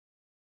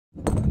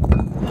Period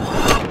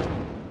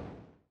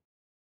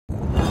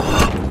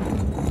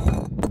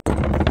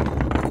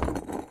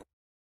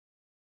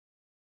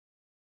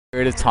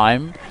of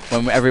time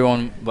when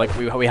everyone, like,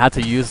 we had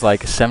to use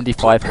like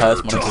 75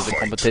 Hz monitors in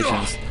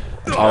competitions.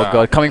 Oh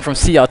god, coming from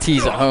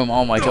CRTs at home,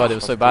 oh my god, it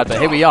was so bad. But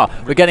here we are,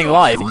 we're getting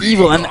live.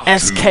 Evil and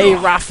SK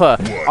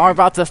Rapha are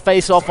about to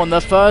face off on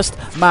the first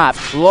map,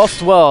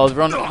 Lost World.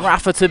 We're on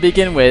Rapha to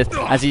begin with,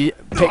 as he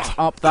picks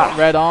up that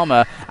red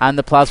armor and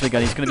the plasma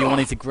gun. He's going to be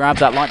wanting to grab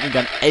that lightning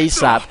gun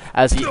ASAP,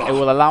 as it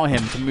will allow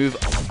him to move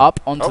up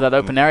onto that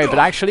open area. But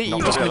actually,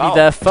 Evil's going to be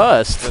there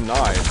first.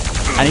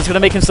 And he's going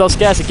to make himself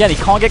scarce again. He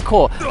can't get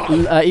caught.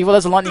 Evil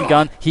has a lightning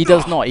gun. He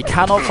does not. He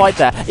cannot fight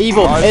there.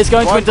 Evil is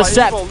going to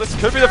intercept. This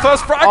could be the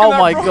first frag. Oh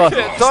my god.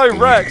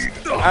 Direct.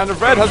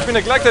 And red has been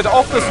neglected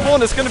off the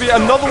spawn. It's going to be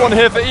another one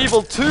here for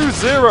Evil.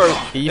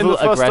 2-0 in the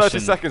first 30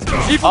 seconds.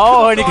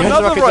 Evil and he gets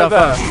the rocket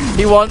jump.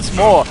 He wants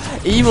more.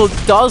 Evil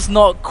does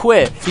not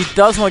quit. He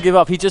does not give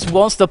up. He just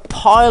wants to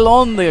pile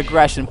on the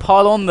aggression,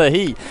 pile on the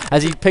heat,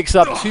 as he picks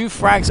up 2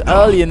 frags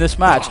early in this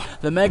match.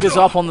 The Mega's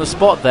up on the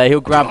spot there.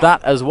 He'll grab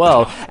that as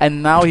well.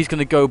 And now he's going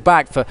to go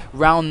back for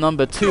round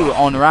number 2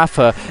 on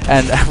Rapha.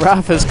 And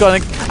Rapha's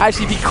going to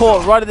actually be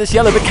caught right at this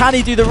yellow. But can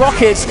he do the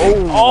rockets?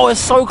 Oh, it's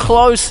so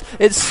close.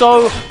 It's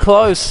so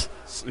close.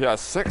 Yeah,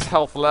 6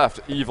 health left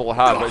Evil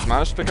had, but he's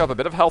managed to pick up a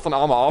bit of health and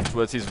armor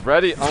afterwards. He's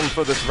ready on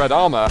for this red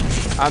armor,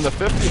 and the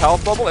 50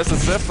 health bubble, it's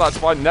as if that's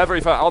why never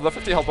even, oh, the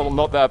 50 health bubble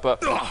not there, but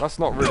that's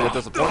not really a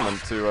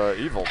disappointment to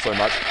Evil so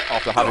much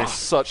after having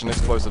such an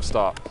explosive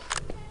start.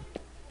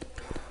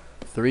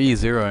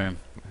 3-0.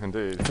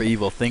 Indeed. For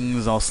Evil,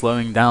 things are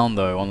slowing down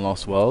though on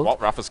Lost World. Well,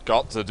 Rapha's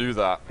got to do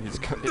that. He's,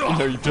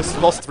 you've just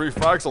lost 3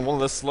 frags on one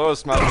of the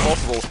slowest maps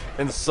possible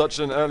in such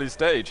an early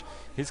stage.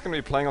 He's going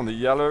to be playing on the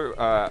yellow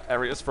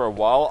areas for a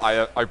while,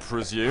 I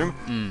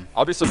presume.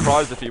 I'll be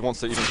surprised if he wants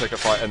to even take a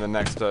fight in the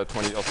next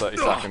 20 or 30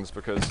 seconds,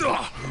 because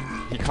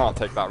he can't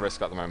take that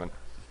risk at the moment.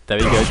 There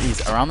he goes.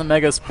 He's around the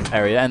Mega's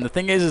area, and the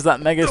thing is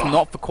that Mega's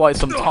not for quite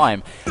some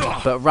time,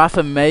 but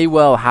Rapha may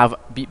well have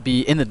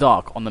be in the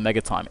dark on the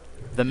Mega time.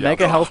 The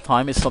Mega health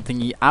time is something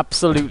he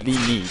absolutely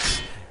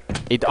needs.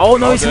 Oh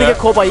no, he's going to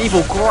get caught by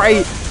Evil.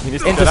 Great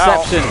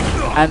interception.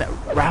 And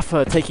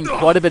Rapha taking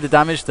quite a bit of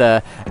damage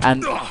there.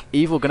 And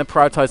Evil going to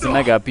prioritize the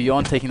Mega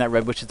beyond taking that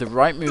red, which is the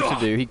right move to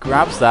do. He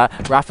grabs that.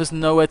 Rapha's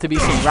nowhere to be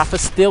seen.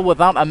 Rapha's still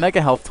without a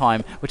Mega health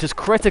time, which is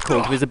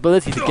critical to his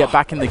ability to get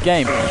back in the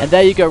game. And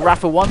there you go.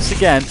 Rapha once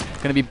again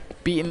going to be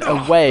beaten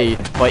away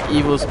by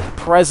Evil's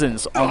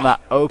presence on that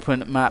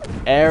open map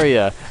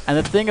area. And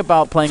the thing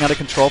about playing out of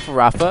control for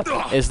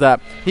Rapha is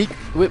that he,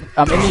 in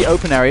the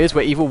open areas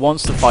where Evil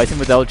wants to fight him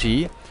with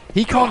LG,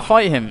 he can't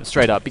fight him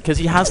straight up because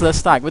he has less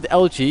stack. With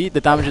LG, the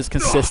damage is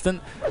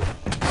consistent,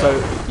 so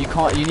you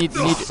can't. You need.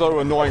 So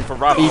annoying for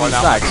Rapha right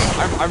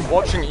now. I'm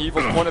watching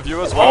Evil's point of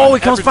view as well. Oh,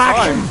 he comes back!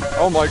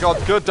 Oh my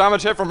god, good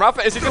damage here from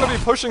Rapha. Is he going to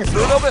be pushing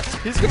through a little bit?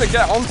 He's going to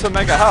get onto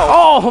Mega health.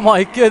 Oh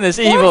my goodness,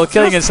 Evil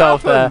killing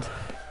himself there.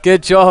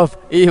 Good job,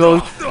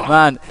 Evil.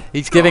 Man,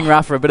 he's giving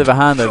Rapha a bit of a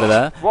hand over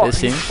there, it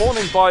seems. He's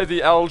spawning by the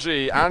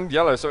LG and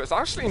yellow, so it's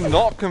actually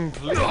not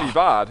completely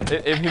bad.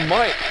 He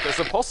might, there's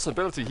a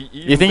possibility he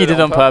even. You think he did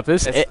on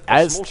purpose? It's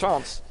a small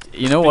chance.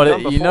 You know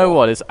what? You know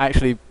what? It's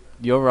actually,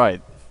 you're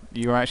right.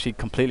 You're actually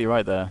completely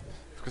right there.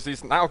 Because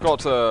he's now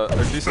got a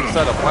decent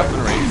set of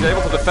weaponry. He's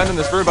able to defend in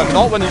this room, but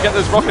not when you get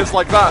those rockets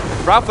like that.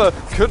 Rapha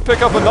could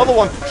pick up another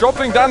one.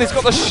 Dropping down, he's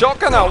got the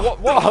shotgun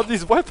out. What are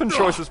these weapon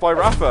choices by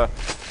Rapha?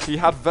 He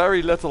had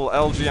very little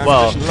LG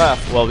ammunition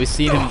left. Well, we've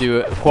seen him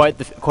do quite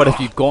a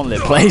few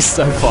gauntlet plays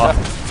so far.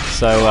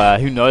 So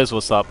who knows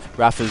what's up.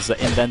 Rapha's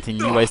inventing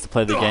new ways to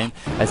play the game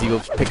as he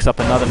picks up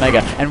another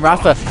Mega. And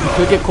Rapha, he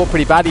could get caught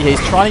pretty badly here.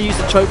 He's trying to use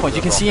the choke points.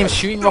 You can see him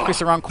shooting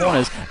rockets around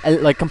corners,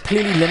 like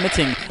completely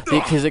limiting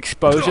his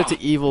exposure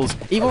to Evil's.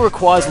 Evil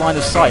requires line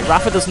of sight.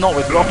 Rapha does not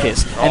with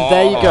rockets. And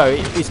there you go.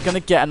 He's going to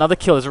get another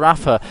kill as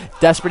Rapha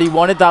desperately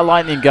wanted that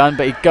lightning gun,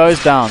 but it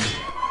goes down.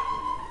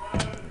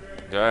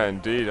 Yeah,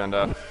 indeed, and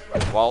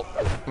well,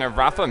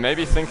 Rapha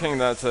maybe thinking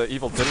that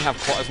Evil didn't have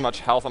quite as much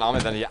health and armor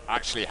than he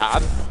actually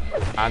had,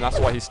 and that's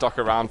why he stuck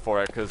around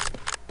for it, because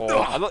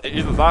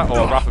either that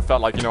or Rapha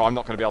felt like, I'm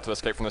not going to be able to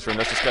escape from this room,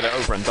 let's just get it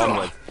over and done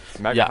with.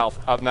 Mega health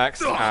up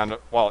next, and,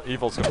 well,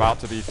 Evil's about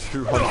to be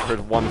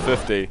 200,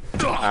 150,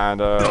 and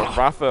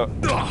Rapha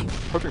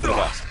hoping for the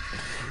best.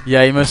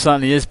 Yeah, he most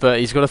certainly is, but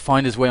he's got to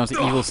find his way onto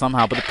Evil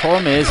somehow. But the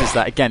problem is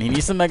that, again, he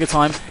needs the Mega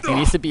time. He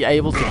needs to be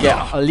able to get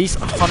at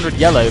least 100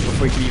 yellow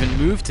before he can even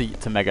move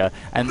to Mega.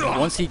 And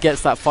once he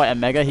gets that fight at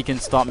Mega, he can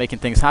start making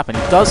things happen.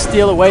 He does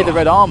steal away the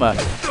red armor,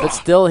 but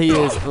still he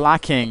is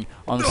lacking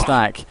on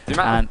stack. The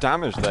amount of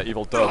damage that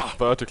Evil does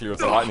vertically with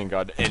the lightning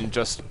gun in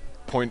just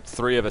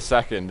 0.3 of a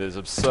second is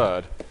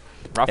absurd.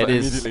 Rapha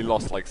immediately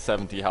lost like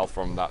 70 health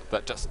from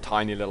that just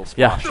tiny little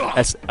splash. Yeah,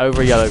 it's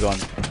over yellow gone.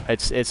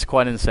 It's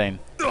quite insane.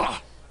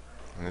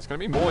 And there's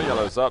going to be more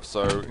yellows up,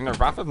 so,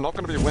 Rapha's not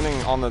going to be winning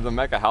on the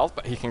Mega health,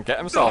 but he can get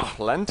himself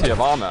plenty of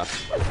armor.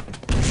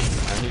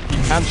 And he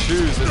can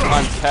choose his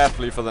time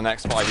carefully for the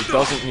next fight. He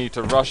doesn't need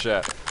to rush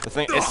it. The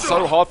thing, it's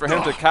so hard for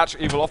him to catch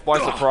Evil off by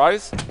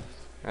surprise.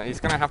 He's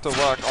going to have to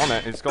work on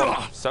it. He's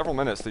got several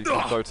minutes in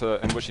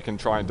which he can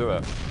try and do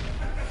it.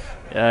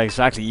 Yeah,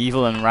 exactly.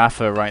 Evil and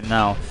Rapha right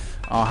now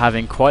are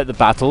having quite the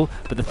battle,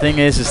 but the thing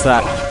is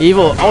that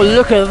Evil, oh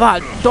look at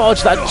that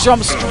dodge, that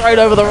jump straight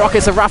over the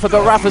rockets of Rapha,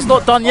 but Rapha's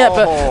not done yet,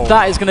 but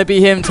that is going to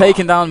be him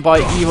taken down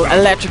by Evil,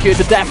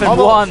 electrocuted to death, and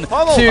 1,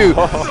 2,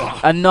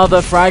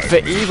 another frag for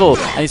Evil,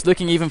 and he's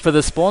looking even for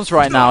the spawns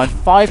right now, and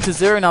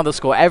 5-0 now the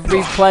score.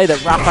 Every play that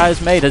Rapha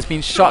has made has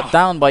been shut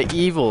down by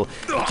Evil.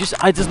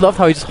 I just loved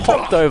how he just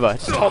hopped over,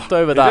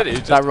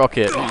 that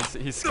rocket.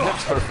 He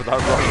skipped over that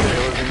rocket,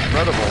 it was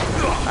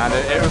incredible, and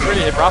it was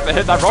really, if Rapha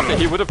hit that rocket,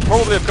 he would have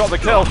probably got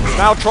the kill.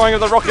 Now trying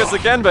with the rockets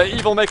again, but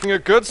Evil making a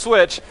good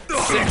switch.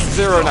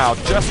 6-0 now,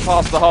 just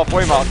past the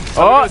halfway mark.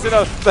 Oh,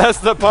 there's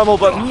the pummel,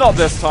 but not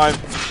this time.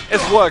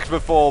 It's worked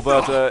before,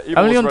 but Evil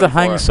only on the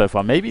hang it. so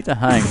far. Maybe the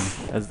hang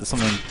has some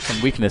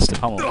weakness to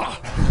pummel.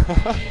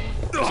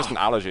 It's just an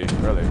allergy,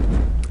 really.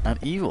 And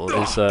Evil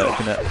is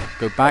going to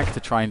go back to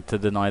trying to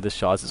deny the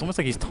shards. It's almost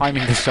like he's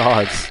timing the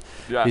shards.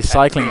 Yeah. He's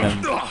cycling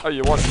them. Oh,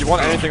 you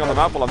want anything on the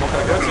map? Well, I'm not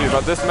going to go to you,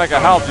 but this mega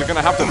health, you're going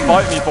to have to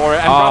fight me for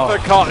it. And Rapha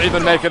can't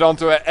even make it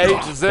onto it.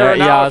 8-0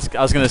 now. Yeah,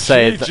 I was going to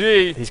say,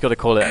 he's got to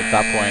call it at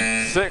that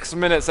point. 6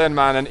 minutes in,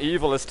 man, and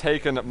Evil has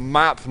taken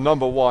map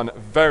number 1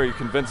 very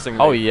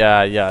convincingly. Oh,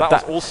 yeah, yeah.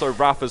 That was also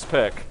Rapha's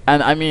pick.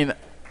 And I mean,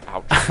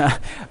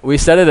 we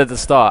said it at the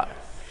start.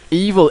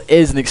 Evil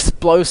is an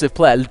explosive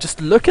player. Just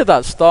look at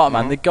that start,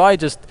 man. The guy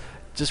just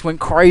went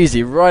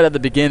crazy right at the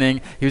beginning.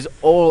 He was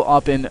all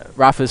up in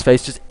Rapha's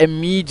face, just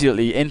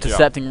immediately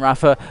intercepting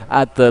Rapha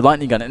at the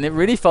lightning gun. And it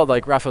really felt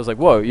like Rapha was like,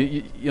 whoa,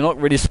 you're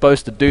not really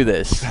supposed to do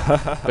this.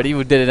 But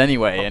Evil did it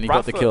anyway, and he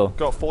got the kill.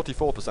 Got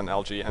 44%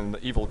 LG, and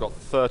Evil got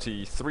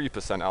 33%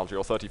 LG,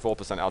 or 34%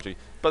 LG.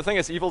 But the thing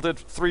is, Evil did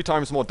 3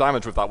 times more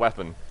damage with that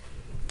weapon.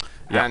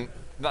 Yeah. And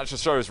that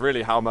just shows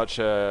really how much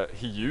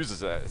he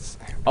uses it. It's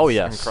incredible.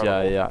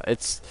 Yeah.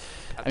 It's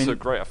a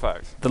great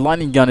effect. The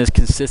lightning gun is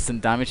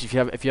consistent damage. If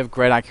you have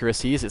great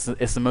accuracies,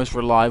 it's the most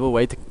reliable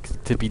way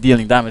to be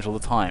dealing damage all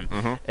the time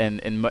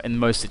in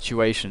most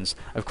situations.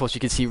 Of course,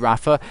 you can see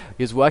Rapha.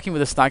 He was working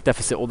with a stack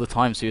deficit all the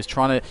time, so he was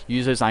trying to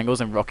use those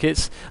angles and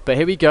rockets. But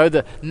here we go.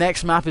 The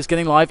next map is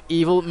getting live.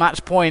 Evil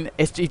match point.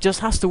 He just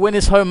has to win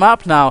his home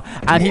map now,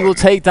 and he will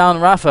take down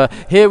Rapha.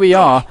 Here we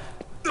are.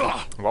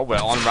 Well, we're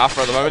on Rapha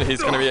at the moment. He's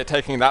going to be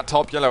taking that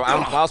top yellow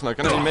and plasma.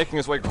 Going to be making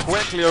his way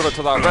quickly over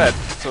to that red.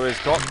 So he's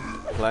got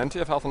plenty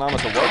of health and armor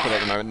to work with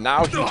at the moment.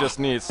 Now he just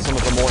needs some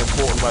of the more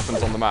important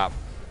weapons on the map.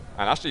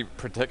 And actually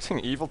predicting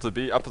Evil to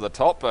be up at the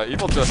top. But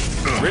Evil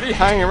just really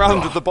hanging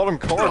around the bottom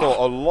corridor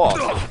a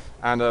lot.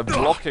 And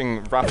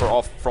blocking Rapha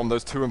off from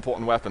those 2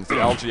 important weapons, the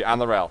LG and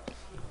the rail.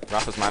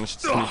 Rapha's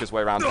managed to sneak his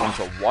way around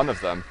onto one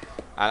of them.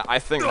 And I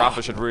think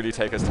Rapha should really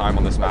take his time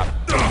on this map.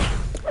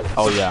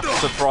 Oh yeah.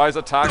 Surprise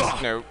attacks,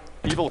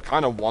 Evil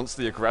kind of wants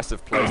the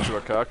aggressive plays to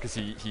occur because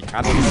he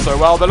handled it so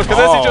well. But look at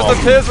this, he just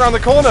appears around the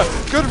corner.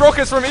 Good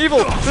rockets from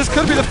Evil. This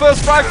could be the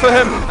first frag for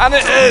him, and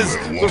it is.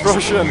 The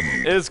Russian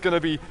is going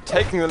to be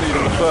taking the lead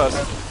in the first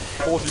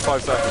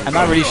 45 seconds. And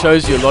that really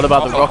shows you a lot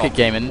about the rocket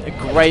game, and a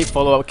great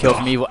follow-up kill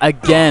from Evil.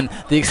 Again,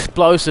 the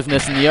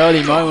explosiveness in the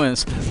early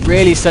moments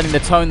really setting the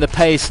tone, the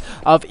pace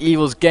of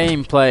Evil's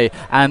gameplay.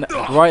 And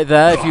right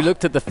there, if you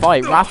looked at the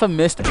fight, Rapha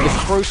missed the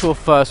crucial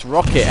first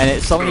rocket, and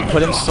it suddenly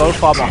put him so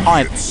far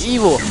behind.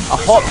 Evil, a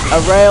hop,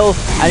 a rail,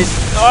 and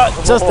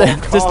he's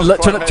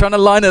just trying to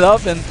line it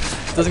up, and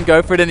doesn't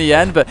go for it in the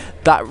end, but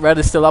that red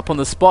is still up on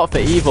the spot for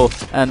Evil,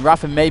 and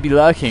Rapha may be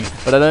lurking,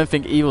 but I don't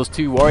think Evil's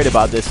too worried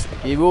about this.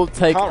 He will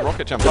take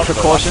the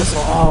precautions.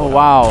 Oh,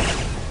 wow.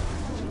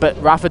 But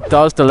Rapha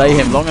does delay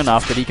him long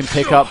enough that he can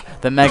pick up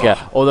the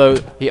Mega, although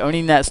he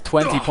only nets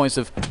 20 points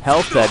of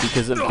health there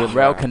because of the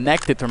rail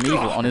connected from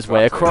Evil on his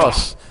way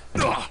across.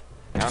 Yeah,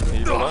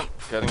 Evil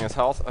getting his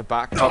health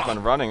back up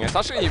and running. It's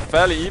actually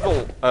fairly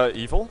even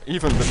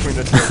between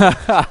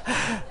the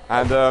 2.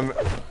 And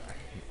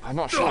I'm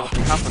not sure what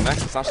can happen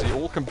next. It's actually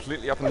all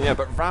completely up in the air,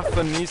 but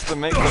Rapha needs to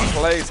make the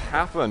plays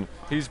happen.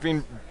 He's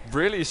been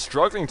really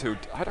struggling to.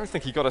 I don't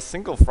think he got a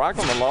single frag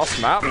on the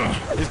last map.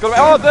 He's got.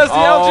 Oh, there's the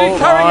LG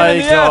carrying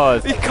it in the air.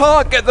 He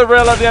can't get the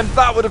rail at the end.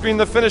 That would have been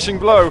the finishing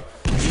blow.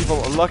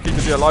 Evil lucky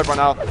to be alive right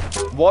now.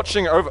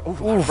 Watching over.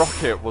 Ooh,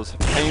 rocket was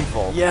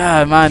painful.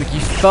 Yeah, man,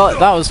 you felt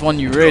that was one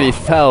you really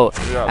felt.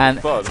 Yeah, and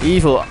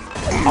Evil.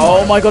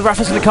 Oh my god,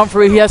 Rapha's going to come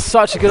through. He has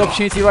such a good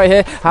opportunity right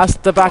here. Has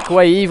to back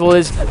away. Evil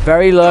is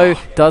very low.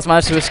 Does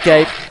manage to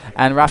escape.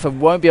 And Rapha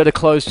won't be able to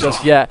close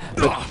just yet.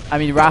 But, I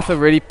mean, Rapha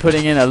really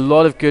putting in a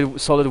lot of good,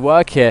 solid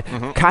work here.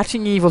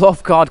 Catching Evil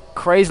off guard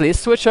crazily. Let's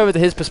switch over to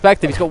his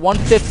perspective. He's got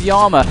 150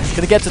 armor. Going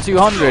to get to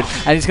 200.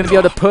 And he's going to be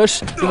able to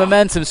push the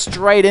momentum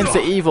straight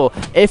into Evil.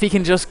 If he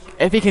can just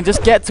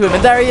get to him.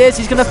 And there he is.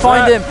 He's going to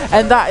find him.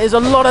 And that is a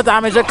lot of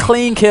damage. A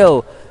clean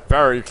kill.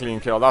 Very clean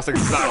kill. That's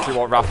exactly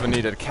what Rapha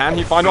needed. Can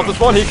he find off the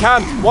spawn? He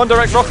can. One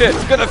direct rocket.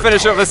 He's going to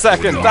finish it with a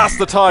second. That's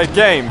the tied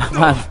game.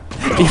 Man,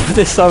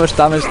 there's so much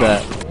damage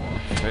there.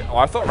 Oh,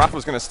 I thought Rapha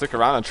was going to stick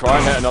around and try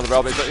and hit another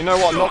rail, but he's like, you know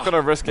what, I'm not going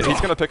to risk it. He's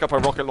going to pick up a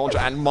rocket launcher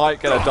and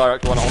might get a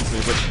direct one onto me,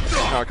 which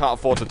I can't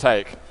afford to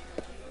take.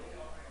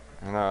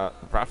 And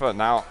rapha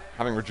now,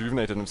 having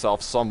rejuvenated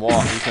himself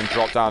somewhat, he can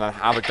drop down and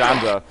have a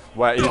gander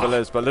where Evil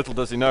is. But little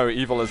does he know,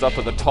 Evil is up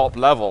at the top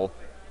level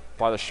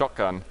by the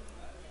shotgun.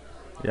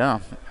 Yeah,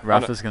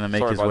 Rapha's going to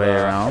make his way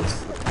around.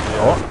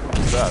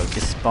 He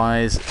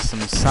spies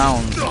some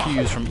sound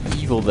cues from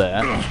Evil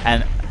there,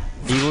 and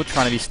Evil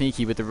trying to be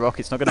sneaky with the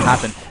rocket's not going to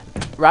happen.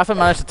 Rapha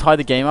managed to tie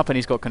the game up and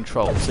he's got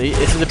control. See,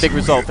 this is a big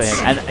result for him.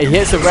 And he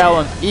hits the rail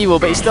on Evil,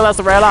 but he still has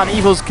the rail out, and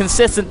Evil's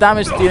consistent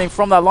damage dealing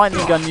from that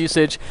lightning gun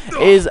usage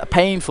is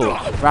painful.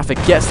 Rapha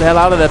gets the hell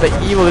out of there, but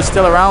Evil is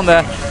still around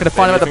there. Going to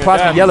find him at the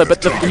plasma yellow,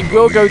 but he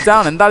will go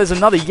down, and that is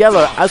another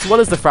yellow as well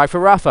as the frag for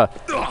Rapha.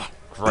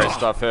 Great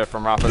stuff here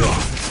from Rapha. This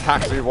is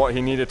exactly what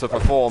he needed to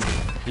perform.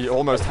 He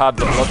almost had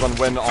the Blood Run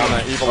win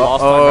on Evil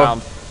last time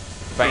round.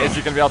 But is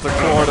he going to be able to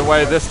claw it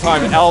away this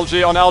time?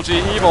 LG on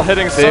LG, Evil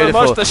hitting so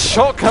much. The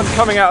shotgun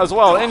coming out as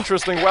well.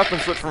 Interesting weapon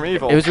switch from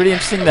Evil. It was really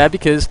interesting there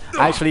because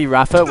actually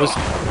Rapha was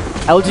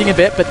LGing a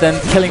bit, but then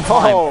killing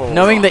time.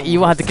 Knowing that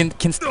Evil had to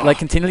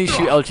continually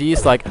shoot LG,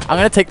 it's like, I'm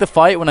going to take the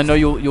fight when I know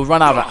you'll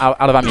run out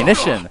of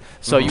ammunition,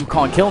 so you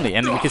can't kill me.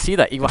 And we can see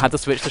that Evil had to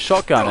switch to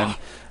shotgun,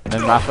 and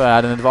then Rapha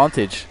had an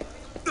advantage.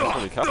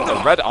 Really careful.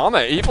 The red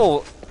armor,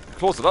 Evil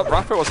claws it up.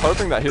 Rapha was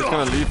hoping that he was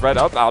going to leave red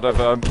up out of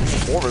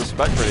more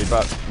respect, really,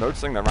 but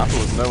noticing that Rapha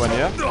was nowhere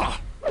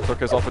near, took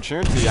his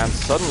opportunity, and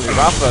suddenly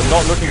Rapha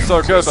not looking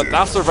so good, but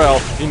that's the rail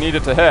he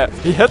needed to hit.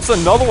 He hits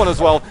another one as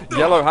well.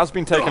 Yellow has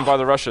been taken by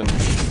the Russian,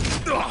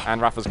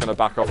 and Rapha's going to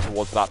back off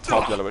towards that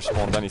top yellow, which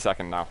spawns any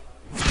second now.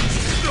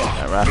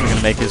 Yeah, Rapha's going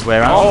to make his way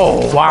around.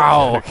 Oh,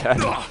 wow! Okay.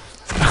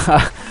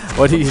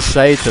 What do you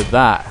say to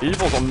that?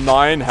 Evil's on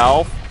 9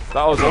 health.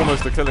 That was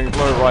almost a killing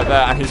blow right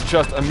there, and he's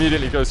just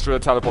immediately goes through a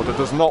teleporter.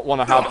 Does not want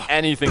to have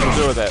anything to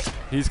do with it.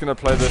 He's going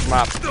to play this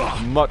map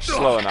much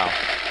slower now.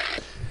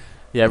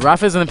 Yeah,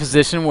 Rapha's in a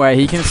position where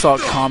he can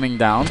start calming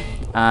down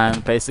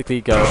and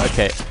basically go,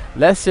 okay,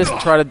 let's just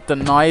try to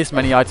deny as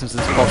many items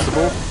as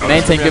possible,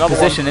 maintain good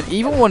position, and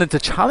Evil wanted to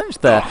challenge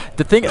there.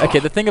 The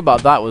thing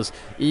about that was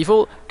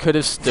Evil could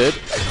have stood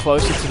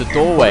closer to the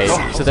doorway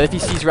so that if he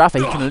sees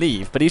Rapha, he can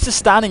leave. But he's just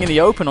standing in the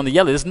open on the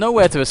yellow. There's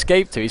nowhere to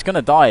escape to. He's going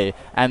to die,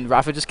 and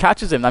Rapha just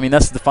catches him. I mean,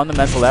 that's the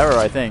fundamental error,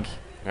 I think.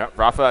 Yep,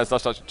 Rapha is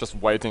just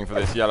waiting for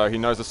this yellow. He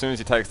knows as soon as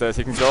he takes this,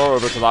 he can go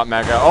over to that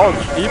mega. Oh,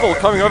 Evil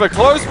coming over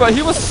close, but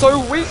he was so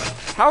weak.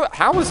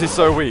 How was he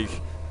so weak?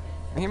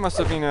 He must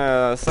have been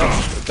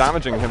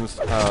self-damaging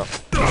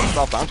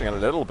a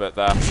little bit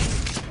there,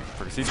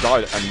 because he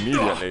died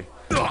immediately.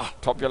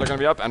 Top yellow going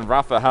to be up, and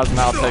Rapha has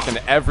now taken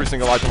every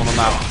single item on the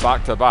map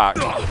back to back,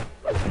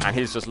 and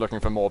he's just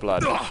looking for more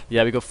blood.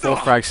 Yeah, we got 4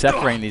 frags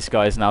separating these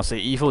guys now, so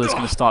Evil is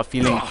going to start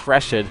feeling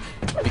pressured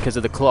because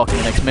of the clock in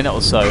the next minute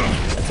or so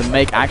to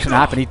make action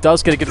happen. He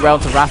does get a good rail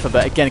to Rapha,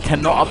 but again,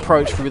 cannot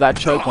approach through that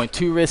choke point.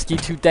 Too risky,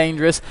 too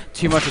dangerous,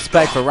 too much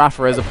respect for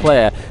Rapha as a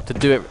player to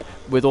do it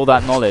with all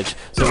that knowledge.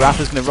 So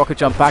Rapha's going to rocket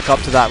jump back up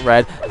to that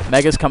red.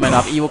 Mega's coming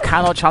up. Evil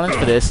cannot challenge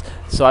for this,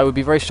 so I would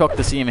be very shocked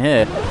to see him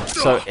here.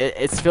 So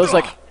it feels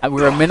like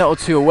we're a minute or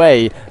two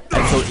away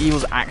until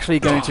Evil's actually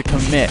going to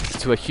commit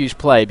to a huge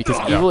play, because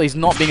Evil is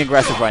not being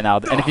aggressive right now,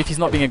 and if he's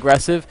not being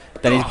aggressive,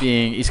 then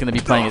he's going to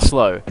be playing it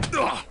slow.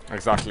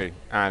 Exactly,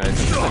 and it's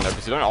interesting though,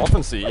 because you don't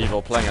often see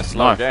Evil playing a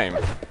slow game.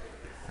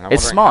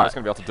 It's smart. He's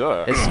going to be able to do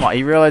it. It's smart.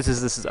 He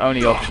realizes this is the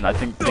only option. I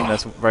think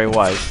that's very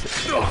wise.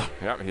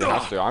 Yep, he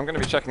has to. I'm going to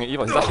be checking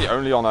Evil. He's actually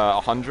only on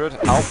 100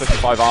 health,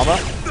 55 armor.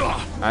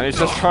 And he's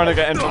just trying to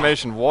get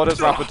information. What is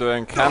Rapha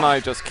doing? Can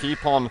I just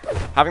keep on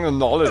having the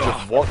knowledge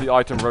of what the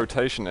item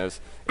rotation is?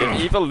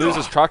 If Evil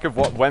loses track of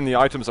when the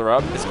items are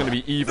up, it's going to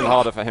be even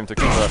harder for him to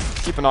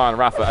keep an eye on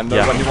Rapha and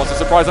know when he wants to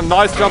surprise him.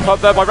 Nice jump up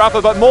there by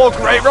Rapha, but more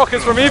great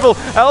rockets from Evil.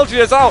 LG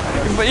is out.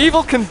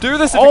 Evil can do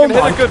this if he can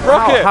hit a good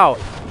rocket. How?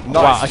 Nice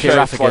wow, okay,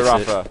 chase by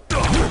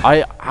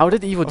Rapha. How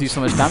did Evil do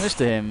so much damage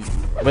to him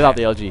without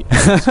the LG?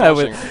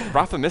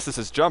 Rapha misses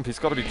his jump. He's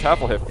got to be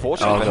careful here.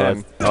 Fortunately for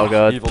him,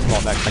 Evil's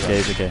not next. Okay,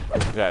 it's okay.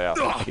 Yeah.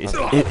 Okay,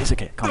 it's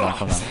okay. Calm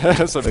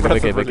down. So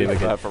okay,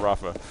 for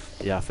Rapha.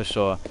 Yeah, for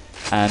sure.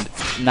 And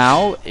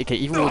now, okay,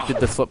 Evil did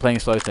the playing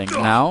slow thing.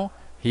 Now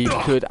he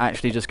could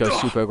actually just go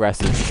super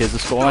aggressive, because the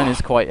scoreline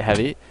is quite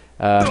heavy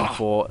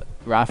for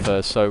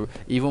Rapha, so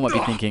Evil might be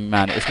thinking,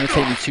 man, it's going to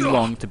take me too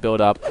long to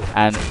build up,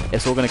 and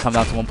it's all going to come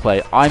down to one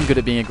play. I'm good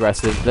at being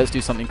aggressive. Let's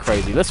do something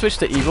crazy. Let's switch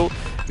to Evil.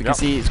 We can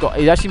see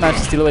he actually managed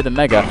to steal away the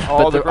Mega,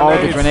 but the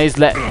grenades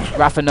let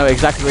Rapha know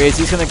exactly where he is.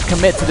 He's going to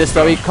commit to this,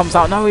 though. He comes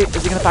out. No, is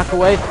he going to back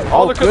away?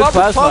 Oh, the good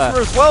plasma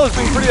as well has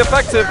been pretty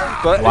effective,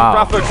 but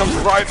Rapha comes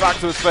right back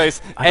to his face.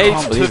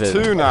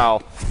 8-2 now.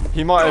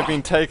 He might have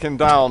been taken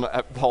down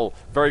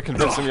very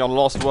convincingly on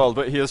Lost World,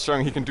 but he is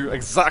showing he can do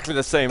exactly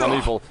the same on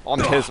Evil on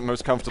his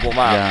most comfortable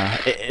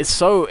map. Yeah, it's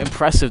so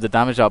impressive, the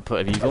damage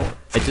output of Evil.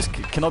 It just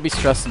cannot be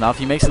stressed enough.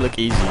 He makes it look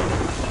easy.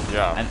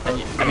 Yeah. And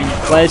I mean,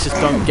 players just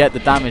don't get the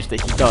damage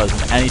that he does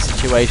in any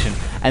situation.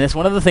 And it's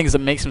one of the things that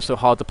makes him so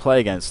hard to play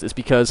against. Is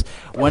because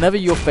whenever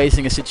you're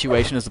facing a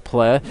situation as a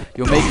player,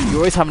 you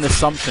always have an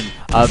assumption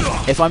of,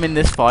 if I'm in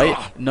this fight,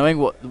 knowing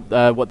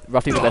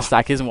roughly what their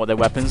stack is and what their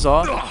weapons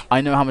are,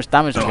 I know how much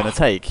damage I'm going to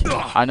take.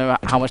 I know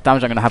how much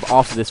damage I'm going to have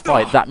after this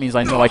fight. That means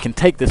I know I can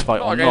take this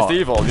fight or against not.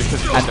 Evil, because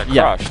you just get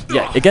crushed.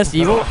 Yeah, against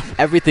Evil,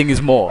 everything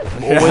is more.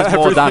 Always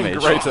more damage.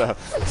 Greater.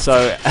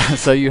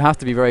 So you have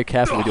to be very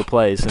careful with your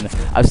plays, and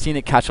I've seen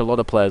it catch a lot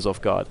of players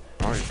off guard.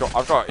 Oh,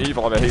 I've got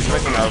Evil over here. He's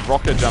making a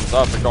rocket jump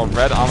up. They've got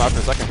red armor for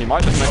a second. He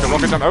might just make a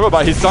rocket jump over,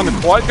 but he's done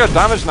quite good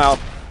damage now.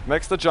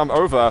 Makes the jump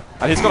over,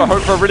 and he's got to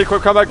hope for a really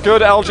quick comeback.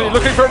 Good LG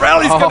looking for Rel.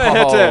 He's going to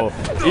hit it.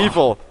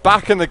 Evil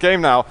back in the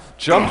game now,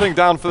 jumping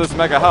down for this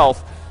mega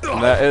health.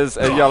 And there is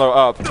a yellow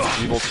up.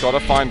 Evil's got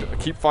to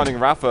keep finding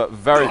Rapha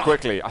very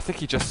quickly. I think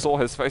he just saw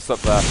his face up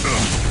there.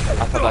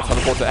 I thought that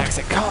teleport to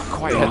exit can't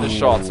quite hit the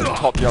shots, and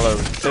top yellow is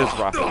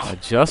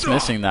Rapha. Just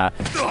missing that.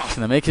 He's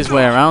going to make his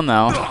way around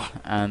now,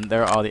 and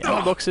there are the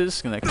ammo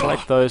boxes. Going to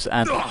collect those,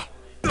 and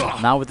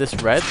now with this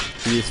red,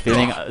 he is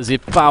feeling the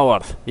power.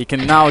 He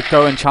can now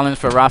go and challenge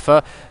for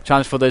Rapha,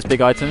 challenge for those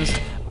big items.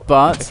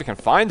 But if we can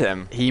find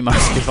him, he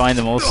must find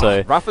him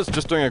also. Rapha's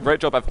just doing a great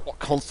job of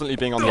constantly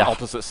being on the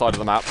opposite side of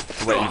the map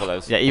to where Evil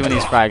is. Yeah, even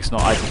his frags,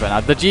 not items right now.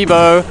 The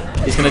Jibo!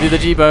 He's going to do the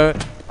Jibo.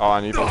 Oh,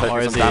 and Evil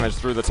taking some damage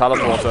through the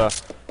teleporter.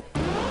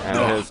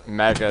 And his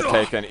mega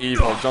taken.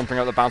 Evil jumping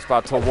up the bounce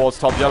pad towards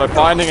top yellow,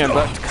 finding him,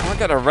 but can't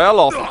get a rail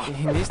off.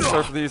 He needs to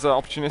go for these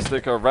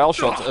opportunistic rail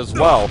shots as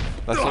well.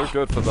 They're so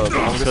good for the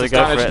long distance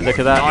damage. Look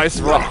at that.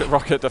 Nice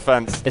rocket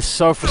defense. It's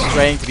so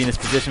frustrating to be in this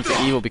position for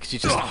Evil, because you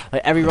just,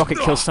 like, every rocket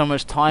kills so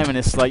much time, and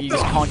it's like you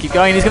just can't keep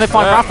going. He's going to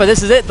find Rapha.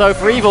 This is it though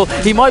for Evil.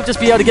 He might just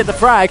be able to get the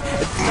frag.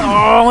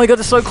 Oh my god,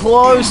 it's so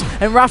close.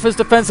 And Rapha's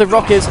defensive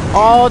rockets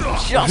are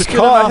just good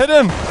enough. Hit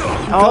him.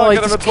 Oh, he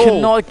just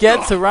cannot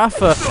get to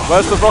Rapha.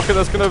 Where's the rocket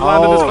that's going to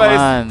land in his face?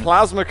 Man.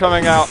 Plasma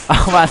coming out.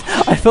 Oh man,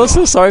 I feel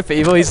so sorry for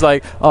Evil. He's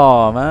like,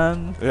 oh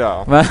man.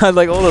 Yeah. Man,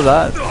 like all of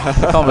that.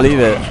 I can't believe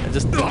it. It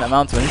just didn't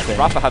amount to anything.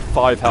 Rapha had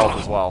 5 health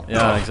as well.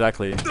 Yeah,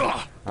 exactly.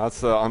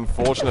 That's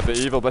unfortunate for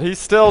Evil, but he's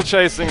still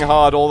chasing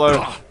hard,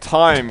 although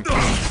time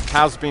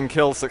has been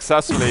killed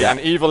successfully, and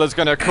Evil is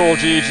going to call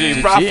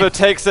GG. Rapha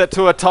takes it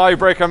to a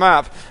tiebreaker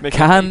map.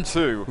 Can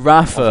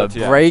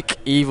Rapha break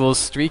Evil's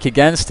streak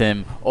against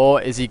him,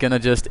 or is he going to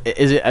just,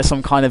 is it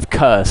some kind of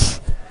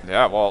curse?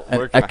 Yeah, well,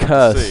 we're a going to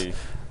curse. have to see.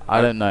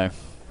 I don't know.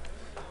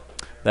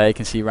 There you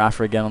can see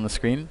Rapha again on the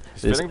screen.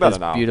 He's feeling better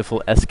now.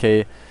 Beautiful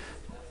SK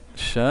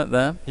shirt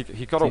there.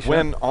 He got a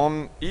win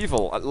on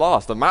Evil at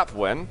last, the map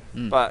win,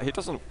 but he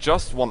doesn't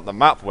just want the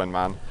map win,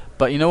 man.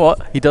 But you know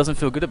what? He doesn't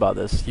feel good about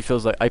this. He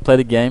feels like, I played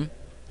a game.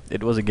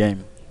 It was a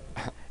game.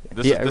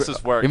 This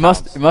is where he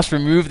must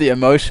remove the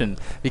emotion,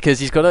 because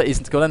he's got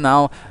to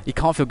now. He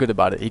can't feel good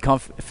about it. He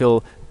can't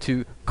feel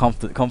too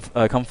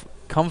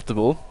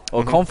comfortable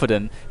or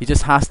confident. He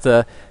just has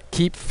to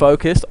keep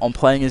focused on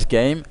playing his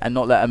game and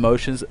not let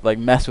emotions like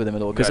mess with him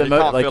at all. Because he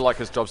can't feel like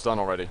his job's done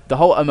already. The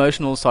whole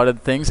emotional side of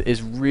things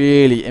is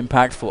really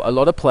impactful. A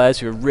lot of players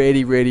who are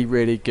really, really,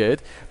 really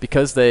good,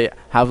 because they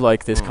have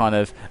like this kind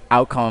of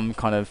outcome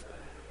kind of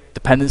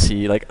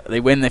dependency, like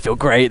they win, they feel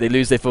great, they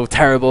lose, they feel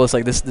terrible. It's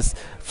like this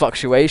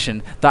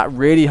fluctuation that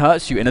really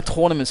hurts you in a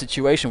tournament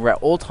situation where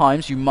at all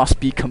times you must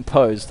be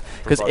composed,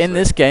 because in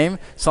this game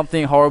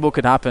something horrible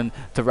could happen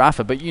to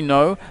Rapha, but you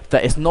know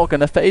that it's not going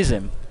to phase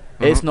him.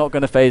 It's not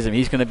going to phase him.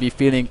 He's going to be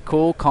feeling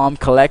cool, calm,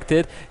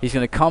 collected. He's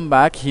going to come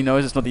back. He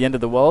knows it's not the end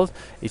of the world.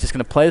 He's just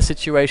going to play the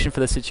situation for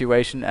the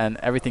situation, and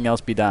everything else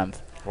be damned.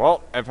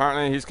 Well,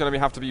 apparently he's going to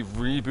have to be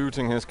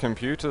rebooting his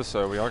computer,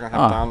 so we are going to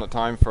have down the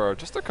time for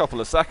just a couple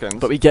of seconds.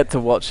 But we get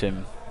to watch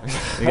him.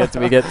 we get.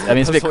 I mean,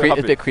 it's a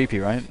bit creepy,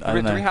 right? I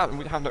don't know.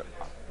 We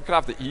could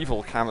have the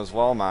Evil cam as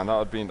well, man. That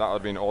would be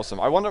awesome.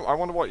 I wonder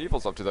what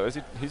Evil's up to though.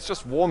 He's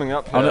just warming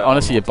up here.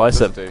 Honestly,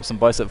 some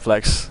bicep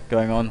flex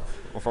going on.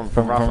 Well,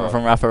 from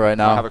Rapha right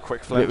now. Have a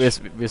quick flinch.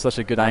 We're such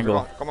a good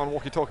angle. Come on,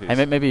 walkie-talkies.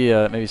 Hey,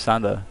 maybe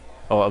Sander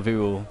or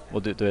Vu will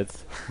do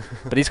it.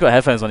 But he's got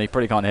headphones on. He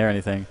probably can't hear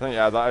anything. I think,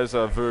 yeah, that is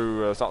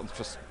Vu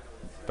just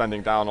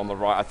bending down on the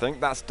right. I think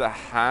that's the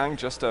hang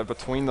just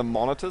between the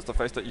monitors, the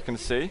face that you can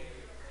see.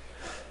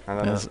 And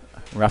then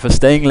Rapha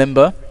staying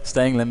limber.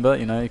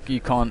 You know, you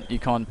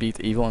can't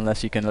beat Evil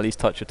unless you can at least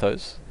touch your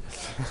toes.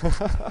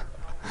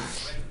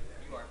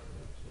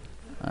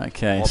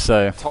 Okay, well,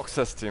 so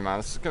Toxicity, man,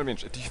 this is going to be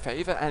interesting. Do you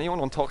favor anyone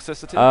on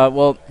Toxicity?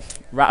 Well,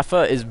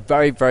 Rapha is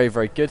very, very,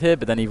 very good here,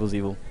 but then Evil's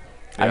evil.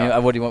 Yeah. I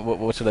mean, what do you want?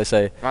 What should I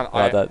say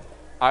about that?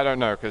 I don't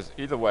know, because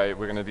either way,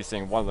 we're going to be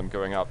seeing one of them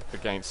going up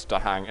against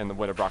Dahang in the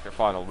winner bracket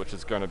final, which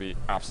is going to be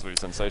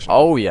absolutely sensational.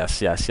 Oh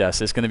yes.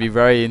 It's going to be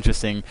very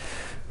interesting.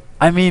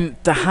 I mean,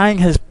 Dahang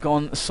has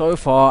gone so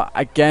far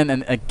again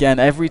and again.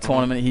 Every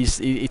tournament,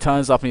 he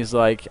turns up and he's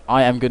like,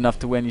 I am good enough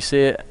to win. You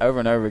see it over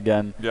and over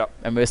again. Yep.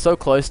 And we're so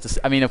close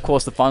to. I mean, of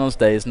course, the finals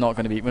day is not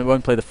going to be. We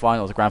won't play the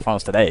finals, the grand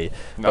finals today.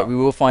 No. But we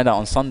will find out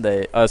on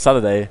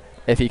Saturday,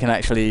 if he can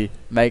actually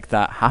make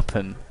that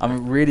happen.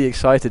 I'm really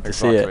excited to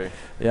see it.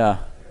 Yeah.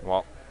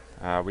 Well,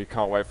 We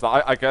can't wait for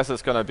that. I guess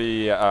it's going to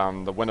be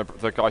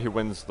the guy who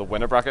wins the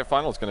winner bracket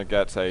final is going to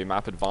get a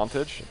map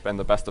advantage in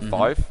the best of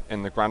 5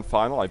 in the grand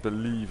final. I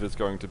believe is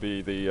going to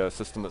be the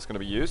system that's going to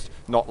be used,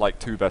 not like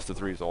 2 best of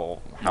 3s or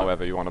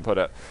however you want to put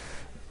it.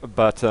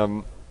 But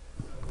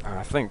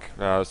I think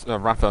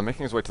rapha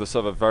making his way to the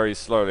server very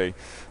slowly.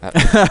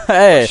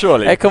 Hey,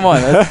 surely. Hey, come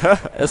on.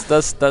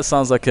 That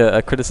sounds like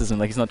a criticism.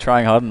 Like he's not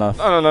trying hard enough.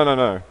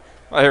 No.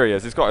 Oh, here he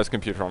is. He's got his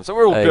computer on, so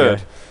we're all good.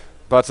 Go.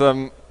 But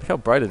look how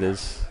bright it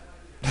is.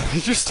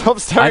 You just stop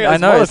staring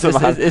at his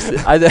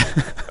monitor,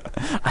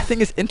 I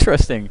think it's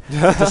interesting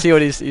to see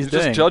what he's doing.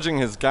 Just judging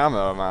his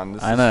gamma, man.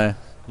 I know.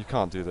 You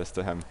can't do this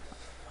to him.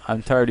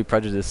 I'm terribly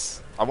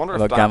prejudiced. I wonder if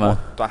what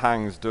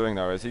Dahang's doing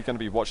though. Is he going to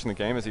be watching the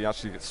game? Is he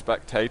actually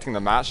spectating the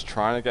match,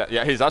 trying to get?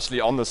 Yeah, he's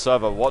actually on the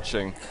server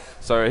watching.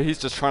 So he's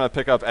just trying to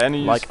pick up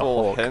any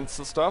useful hints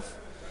and stuff.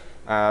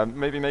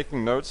 Maybe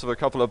making notes of a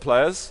couple of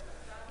players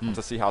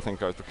to see how things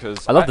goes.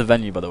 Because I love the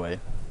venue, by the way.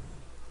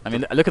 I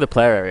mean, look at the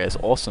player area. It's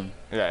awesome.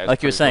 Yeah,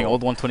 like you were saying, all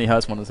the 120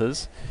 Hz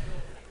monitors.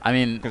 I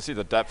mean, you can see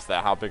the depth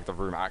there, how big the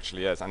room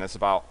actually is, and it's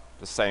about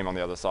the same on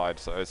the other side.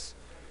 So it's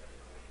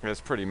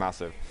pretty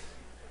massive.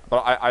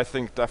 But I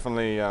think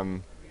definitely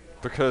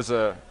because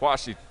well,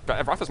 actually,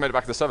 rapha's made it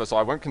back to the server, so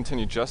I won't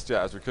continue just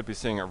yet, as we could be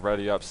seeing it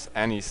ready up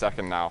any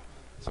second now.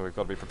 So we've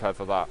got to be prepared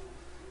for that.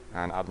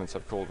 And admins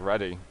have called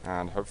ready,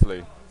 and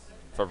hopefully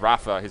for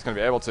rapha, he's going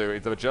to be able to.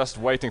 They're just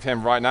waiting for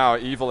him right now.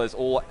 Evil is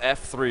all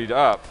F3'd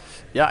up.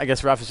 Yeah, I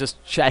guess rapha's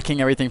just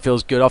checking everything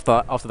feels good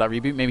after that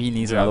reboot. Maybe he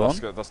needs another one.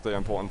 Good. That's the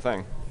important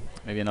thing.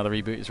 Maybe another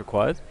reboot is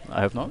required.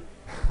 I hope not.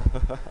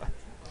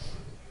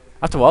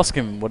 I have to ask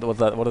him what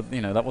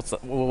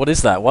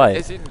is that? Why?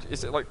 Is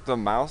it like the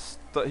mouse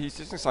that he's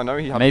using? So I know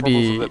he had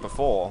problems with it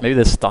before. Maybe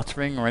there's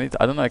stuttering or anything.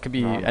 I don't know. It could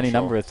be any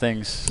number of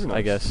things.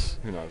 I guess.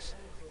 Who knows?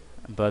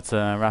 But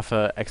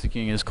rapha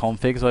executing his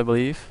configs, I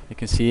believe. You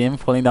can see him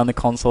pulling down the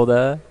console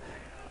there.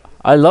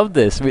 I love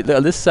this.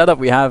 This setup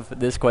we have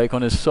this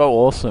QuakeCon is so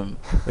awesome.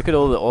 Look at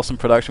all the awesome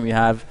production we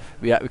have.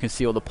 We can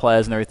see all the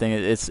players and everything.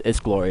 It's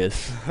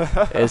glorious.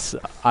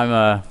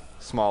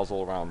 Smiles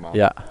all around, man.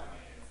 Yeah.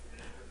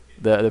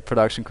 The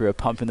production crew are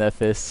pumping their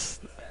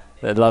fists.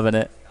 They're loving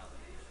it.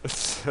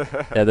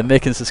 Yeah, the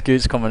Mick and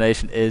Scoots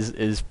combination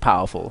is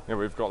powerful. Yeah,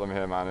 we've got them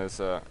here, man. It's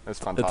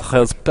fantastic. It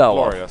has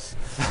power. Glorious.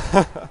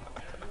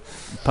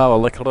 Power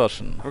like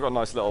Russian. We've got a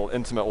nice little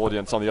intimate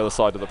audience on the other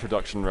side of the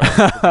production room,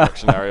 the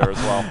production area as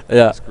well.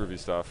 Yeah. It's groovy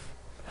stuff.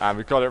 And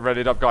we've got it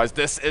readied up, guys.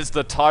 This is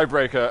the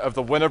tiebreaker of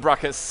the winner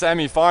bracket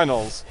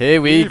semi-finals. Here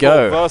we Evil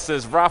go.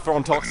 Versus rapha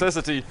on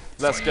Toxicity.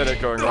 Let's get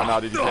it going right now,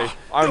 DDK.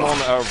 I'm on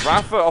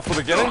rapha off the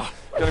beginning.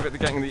 Going to be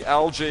getting the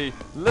LG,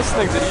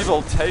 listening to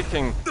Evil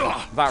taking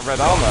that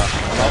red armor.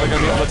 Now they're going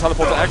to be on the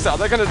teleport to exit. Are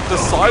they going to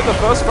decide the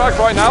first frag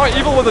right now?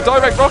 Evil with a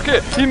direct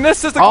rocket. He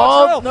misses the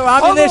clutch no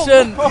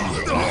ammunition.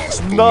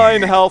 Oh, no.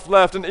 9 health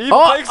left, and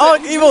Evil takes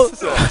it.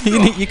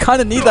 Evil. You kind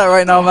of need that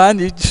right now, man.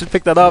 You should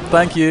pick that up.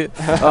 Thank you.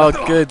 Oh,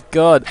 good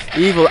God.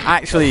 Evil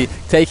actually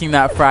taking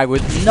that frag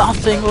with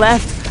nothing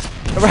left.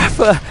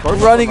 rapha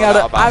running out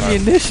of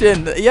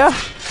ammunition. Yeah.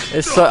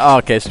 It's so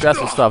okay,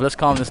 stressful stuff. Let's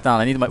calm this down.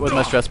 I need where's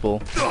my stress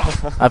ball?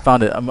 I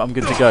found it. I'm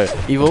good to go.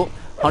 Evil,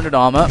 100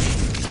 armor.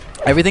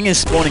 Everything is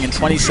spawning in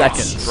 20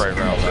 seconds. Great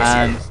rail.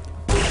 And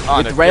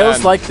with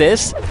rails like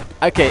this,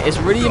 okay, it's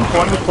really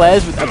important for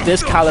players of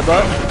this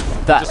caliber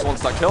that just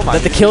wants that kill, man.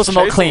 That the kills are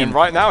not clean.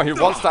 Right now, he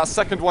wants that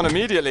second one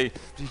immediately.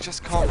 He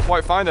just can't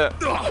quite find it.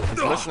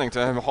 He's listening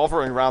to him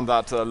hovering around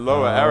that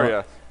lower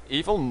area.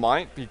 Evil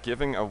might be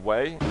giving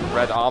away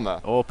red armor.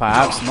 Or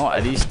perhaps not.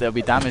 At least there'll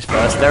be damage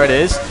first. There it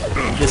is.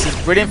 This is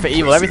brilliant for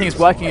Evil. Everything's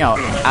working out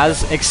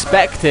as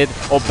expected,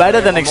 or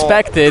better than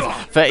expected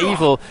for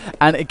Evil.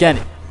 And again,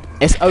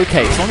 it's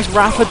okay. As long as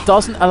rapha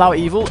doesn't allow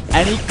Evil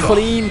any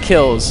clean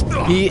kills,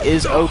 he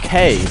is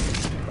okay.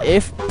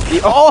 If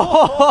the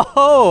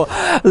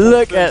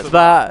look at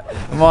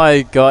that.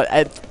 My God.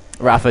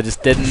 rapha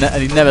just didn't,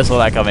 and he never saw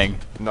that coming.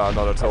 No,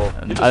 not at all.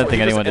 I don't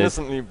think anyone did. He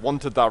innocently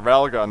wanted that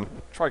railgun.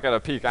 Try to get a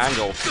peak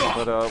angle,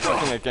 but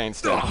working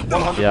against it.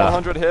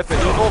 100 here for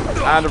Evil,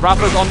 and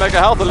rapha's on mega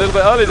health a little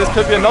bit early. This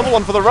could be another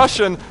one for the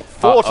Russian.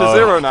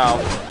 4-0 now.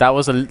 That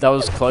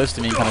was close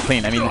to being kind of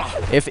clean. I mean,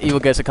 if Evil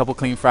gets a couple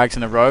clean frags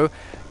in a row,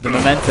 the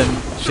momentum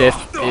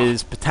shift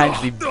is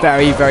potentially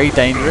very, very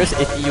dangerous.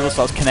 If Evil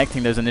starts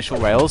connecting those initial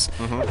rails,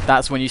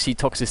 that's when you see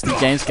Toxicity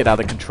games get out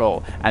of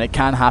control. And it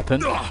can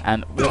happen,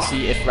 and we'll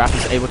see if rapha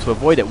is able to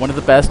avoid it. One of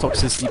the best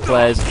Toxicity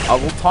players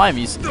of all time.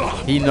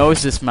 He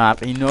knows this map,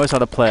 he knows how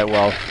to play it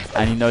well,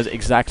 and he knows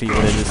exactly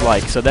what it is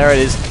like. So there it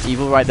is,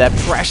 Evil right there,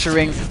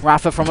 pressuring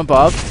rapha from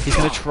above. He's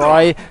going to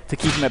try to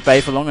keep him at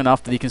bay for long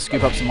enough that he can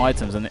scoop up some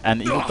items,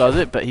 and Evil does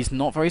it, but he's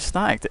not very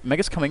stacked.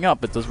 Mega's coming up,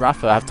 but does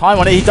rapha have time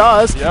on it? He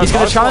does! Yeah, he's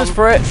going to challenge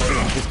for it.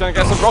 He's going to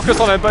get some rockets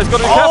on him, but he's got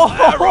to be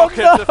careful.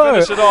 Rocket to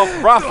finish it off.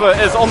 rapha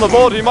is on the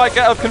board. He might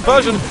get a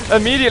conversion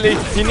immediately.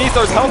 He needs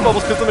those health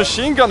bubbles because the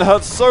machine gun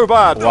hurts so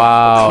bad.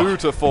 Wow.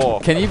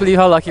 2-4. Can you believe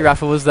how lucky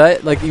rapha was there?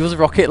 Like, he was a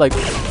rocket, like,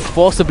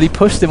 forcibly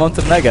pushed him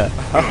onto Mega.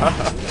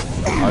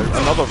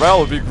 Another rail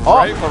would be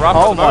great for rapha.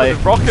 Oh my.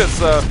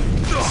 Rockets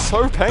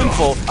so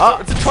painful.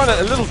 It's trying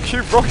a little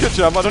cute rocket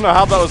jump. I don't know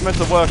how that was meant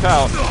to work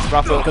out.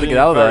 Rapha Gotta get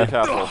out of there.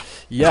 Careful.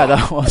 Yeah,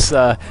 that was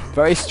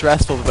very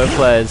stressful for both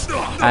players.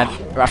 And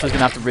Rapha's going to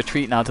have to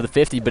retreat now to the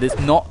 50, but it's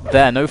not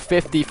there. No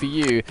 50 for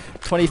you.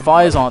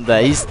 25s aren't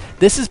there.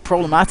 This is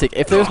problematic.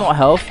 If there's not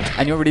health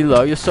and you're really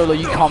low, you're so low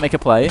you can't make a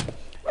play,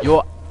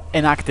 you're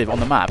inactive on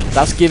the map.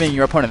 That's giving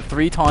your opponent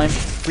 3 time,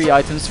 3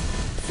 items,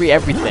 free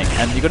everything.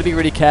 And you've got to be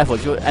really careful.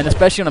 And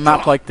especially on a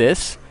map like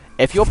this,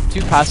 if you're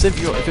too passive,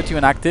 if you're too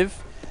inactive,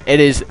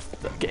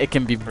 it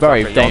can be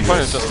very dangerous. Your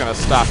opponent's just going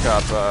to stack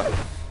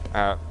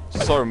up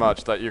so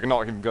much that you're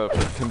not even going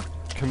to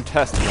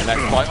contest in the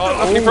next fight.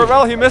 Oh, looking for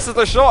Rel, he misses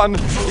the shot, and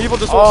Evil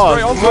just walks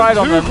straight onto right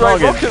on two the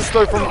great noggin. rockets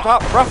though from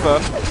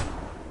Rapha.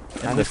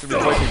 And he's going to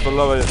be waiting for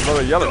lower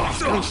yellow.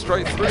 He's going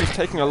straight through. He's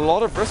taking a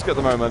lot of risk at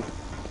the moment.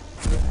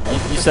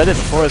 You said it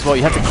before as well.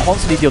 You have to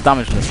constantly deal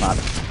damage to this map.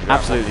 Yeah,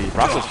 Absolutely.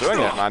 Rapha's doing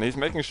it, man. He's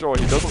making sure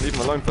he doesn't leave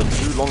him alone for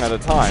too long at a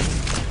time.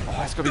 Oh,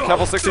 he's got to be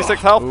careful.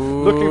 66 health.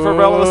 Looking for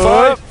Rel on the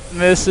side.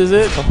 Misses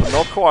it.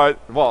 Not quite.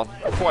 Well,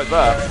 not quite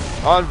there.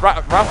 And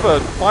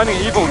Rapha finding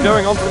Evil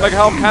going onto the Mega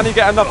Helm. Can he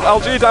get enough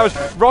LG damage?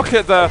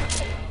 Rocket there.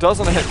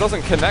 Doesn't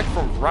connect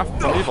from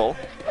Evil.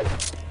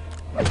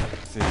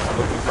 He's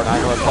looking for an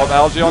angle at top.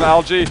 LG on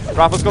LG.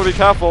 Rapha's got to be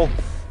careful.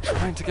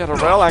 Trying to get a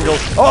rail angle.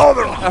 Oh,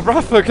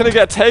 Rapha going to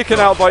get taken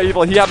out by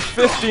Evil. He had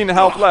 15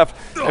 health left.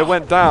 It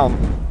went down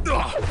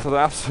to the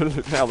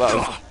absolute nail. That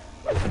was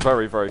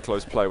very, very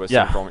close play with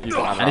from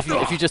Evil and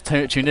if you just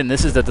tuned in,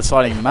 this is the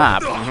deciding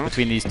map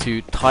between these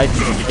two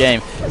titans of the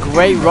game.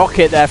 Great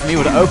rocket there from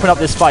Evil to open up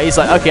this fight. He's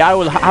like, okay, I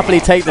will happily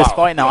take this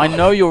fight now. I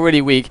know you're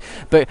really weak,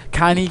 but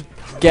can he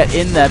get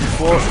in there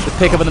before the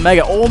pick up of the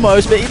Mega?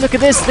 Almost, but look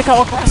at this. Look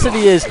how aggressive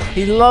he is.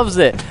 He loves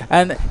it.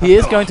 And he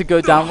is going to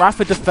go down.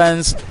 Rapha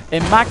defends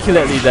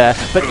immaculately there,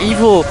 but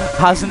Evil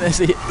hasn't.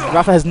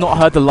 Rapha has not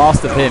heard the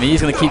last of him.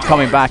 He's going to keep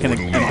coming back and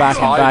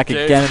back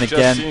again and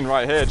again. Seen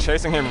right here,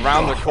 chasing him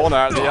round the corner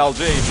at the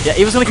LG. Yeah,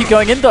 Evil's going to keep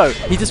going in though.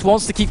 He just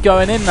wants to keep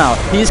going in now.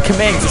 He is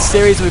committing to a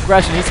series of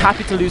aggression. He's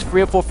happy to lose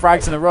 3 or 4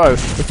 frags in a row.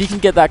 If he can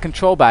get that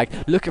control back,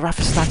 look at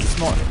Rapha's stack. It's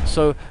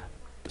not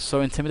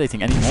so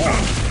intimidating anymore.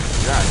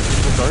 Yeah,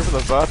 he's going for the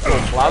vertical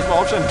plasma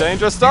option.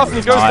 Dangerous stuff, and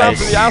he goes down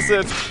to the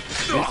acid.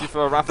 Easy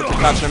for Rapha to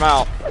catch him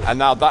out. And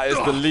now that is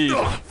the lead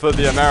for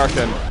the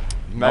American.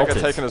 Mega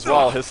taken as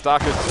well. His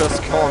stack has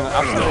just gone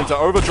absolutely into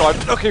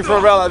overdrive. Looking for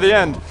a rail at the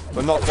end,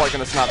 but not quite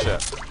going to snatch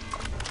it.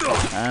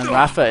 And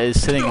Rapha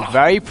is sitting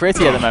very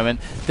pretty at the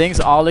moment. Things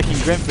are looking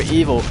grim for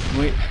Evil.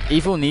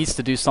 Evil needs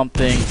to do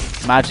something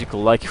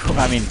magical. Like,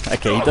 I mean,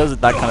 okay, he does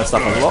that kind of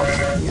stuff a lot.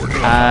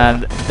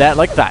 And that,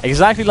 like that,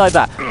 exactly like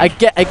that. I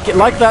get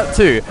like that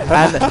too.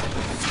 And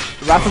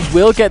Rapha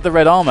will get the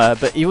red armor,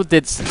 but Evil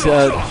did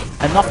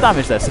enough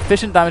damage there.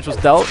 Sufficient damage was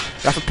dealt.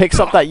 Rapha picks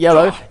up that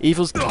yellow.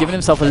 Evil's giving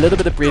himself a little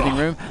bit of breathing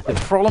room. The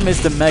problem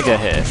is the Mega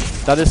here.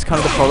 That is kind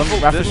of the problem.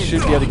 Rapha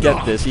should be able to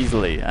get this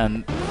easily.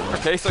 And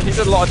okay, so he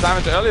did a lot of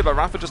damage earlier, but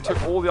Rapha just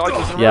took all the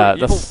items in a row. Yeah,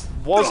 Evil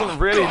wasn't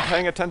really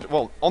paying attention,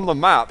 well, on the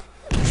map,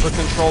 for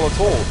control at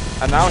all.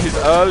 And now he's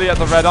early at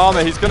the red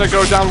armor. He's going to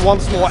go down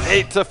once more,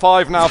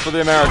 8-5 now for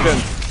the American.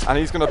 And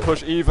he's going to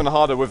push even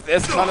harder. With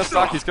this kind of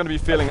stack, he's going to be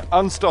feeling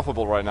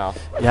unstoppable right now.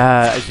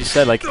 Yeah, as you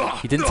said, like,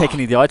 he didn't take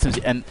any of the items,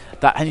 and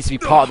that needs to be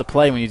part of the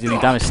play when you're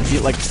dealing damage.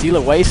 Steal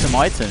away some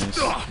items.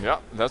 Yeah,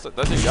 there's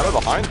a yellow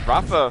behind.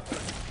 Rapha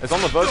is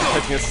on the verge of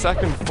taking his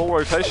second full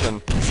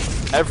rotation.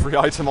 Every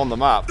item on the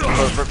map.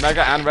 Both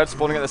Mega and Red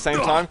spawning at the same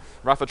time.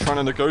 Rapha trying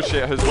to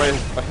negotiate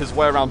his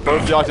way around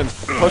both the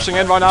items. Pushing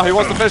in right now. He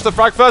wants to finish the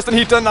frag first, and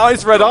he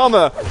denies red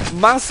armor.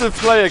 Massive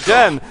play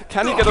again.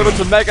 Can he get over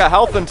to Mega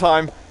health in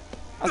time?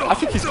 I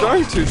think he's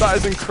going to. That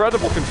is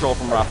incredible control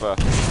from Rapha.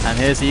 And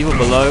here's Evil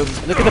below.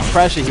 Look at the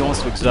pressure he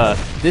wants to exert.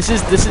 This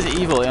is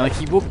Evil, and like,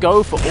 he will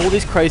go for all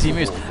these crazy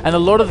moves. And a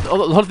lot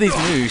of these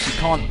moves, you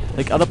can't,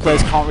 like, other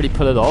players can't really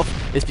pull it off.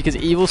 It's because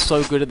Evil's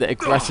so good at the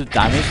aggressive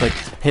damage, like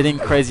hitting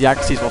crazy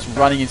axes whilst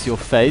running into your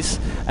face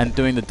and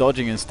doing the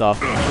dodging and stuff.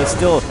 But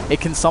still,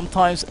 it can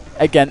sometimes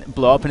again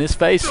blow up in his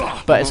face.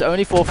 But it's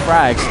only 4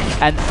 frags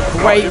and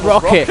great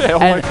rocket. Oh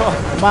and my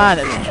God.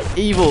 man,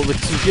 Evil with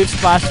some good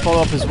splash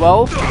follow up as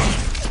well.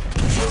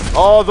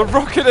 Oh, the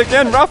rocket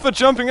again. Rapha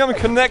jumping up and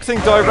connecting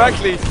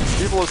directly.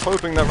 Evil was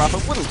hoping that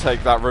Rapha wouldn't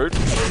take that route.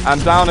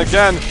 And down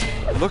again.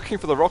 Looking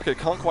for the rocket.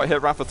 Can't quite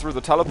hit Rapha through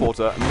the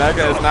teleporter.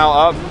 Mega is now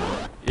up.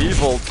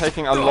 Evil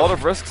taking a lot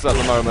of risks at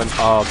the moment.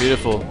 Oh,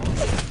 beautiful.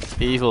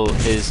 Evil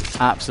is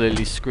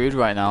absolutely screwed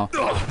right now.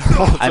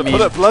 To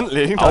put it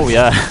bluntly. Oh,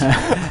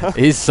 yeah.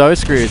 He's so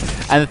screwed.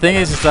 And the thing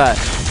is that,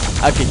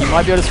 okay, he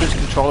might be able to switch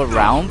control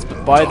around,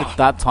 but by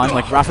that time,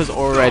 like, Rapha's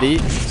already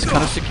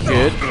kind of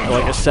secured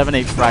like a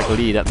 7-8 frag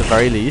lead at the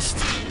very least.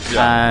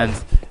 Yeah.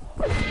 And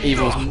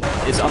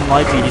it's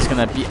unlikely he's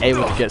going to be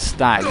able to get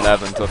stacked.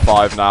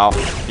 11-5 now.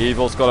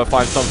 Evil's got to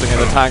find something in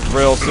the tank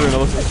real soon.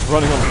 He's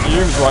running on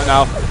fumes right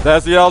now.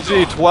 There's the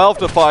LG,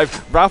 12-5.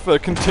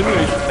 Rapha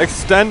continually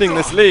extending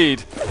this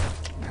lead.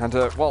 And,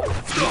 well,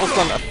 Evil's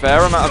done a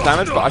fair amount of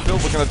damage, but I feel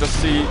we're going to just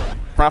see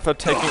Rapha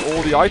taking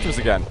all the items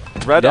again.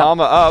 Red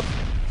armor up,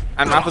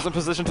 and Rapha's in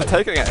position to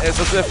take it again. It's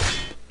as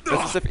if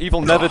It's as if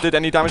Evil never did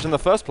any damage in the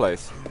first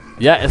place.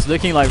 Yeah, it's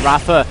looking like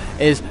Rapha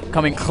is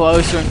coming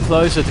closer and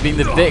closer to being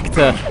the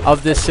victor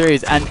of this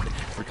series, and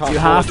you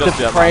have to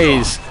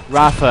praise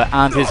Rapha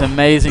and his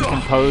amazing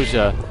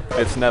composure.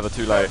 It's never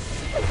too late.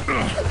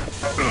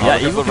 Yeah,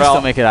 Evil can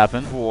still make it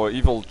happen.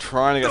 Evil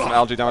trying to get some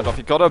algae damage off.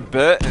 He got a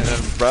bit in a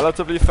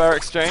relatively fair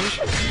exchange,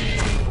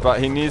 but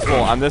he needs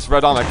more. And this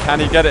red armor, can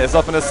he get it? It's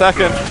up in a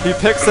second. He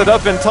picks it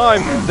up in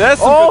time. There's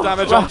some good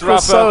damage onto Rapha.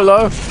 So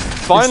low.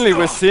 Finally,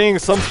 we're seeing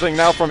something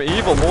now from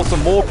Evil.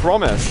 Some more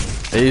promise.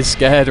 He's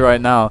scared right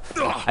now.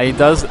 And he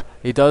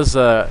does,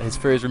 his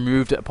Fury is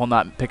removed upon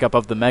that pickup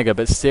of the Mega,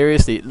 but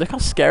seriously, look how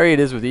scary it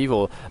is with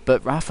Evil.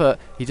 But Rapha,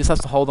 he just has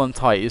to hold on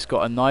tight. He's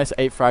got a nice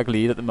 8-frag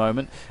lead at the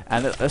moment.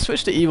 And let's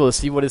switch to Evil to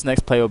see what his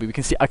next play will be. We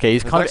can see, okay,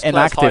 he's kind of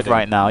inactive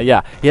right now.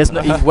 Yeah, he's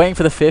waiting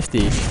for the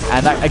 50.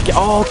 And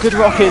oh, good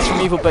rockets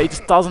from Evil, but he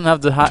just doesn't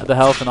have the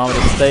health and armor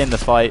to stay in the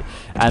fight.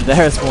 And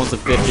there spawns the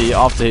 50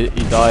 after he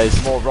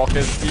dies. More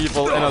rockets.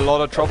 Evil in a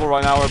lot of trouble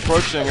right now,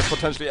 approaching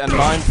potentially a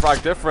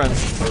 9-frag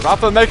difference.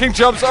 Rapha making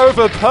jumps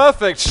over,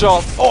 perfect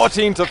shot,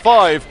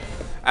 14-5.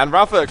 And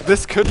Rapha,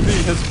 this could be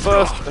his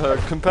first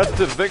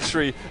competitive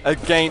victory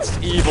against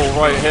Evil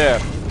right here.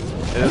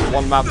 It is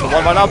 1 map to 1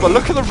 right now, but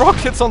look at the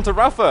rockets onto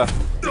Rapha.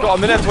 We've got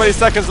a minute and 20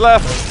 seconds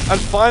left, and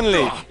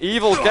finally,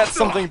 Evil gets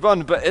something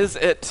done, but is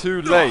it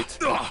too late?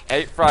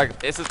 8 frag,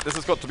 this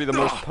has got to be the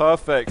most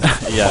perfect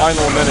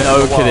final minute in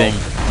the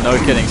world. No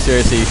kidding,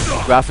 seriously,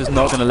 Rapha's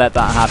not going to let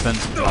that happen.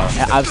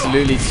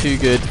 Absolutely too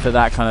good for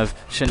that kind of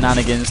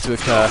shenanigans to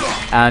occur,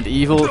 and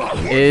Evil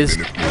is...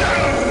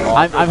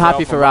 I'm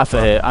happy for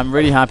Rapha here. I'm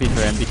really happy for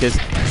him, because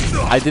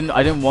I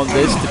didn't want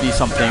this to be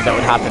something that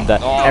would happen,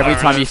 that every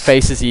time he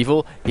faces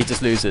Evil, he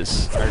just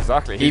loses.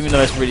 Exactly. Even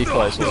though it's really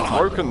close. He's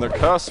broken the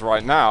curse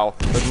right now.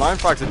 With 9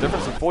 frags of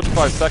difference and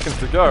 45 seconds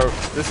to go,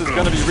 this is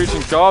going to be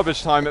reaching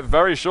garbage time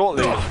very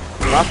shortly.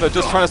 Rapha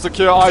just trying to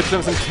secure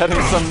items and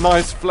getting some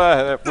nice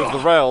flair with the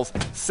rails.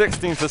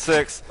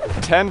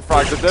 16-6, 10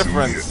 frags of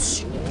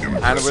difference.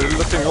 And we're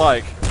looking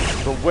like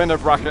the winner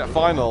bracket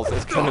finals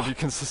is going to be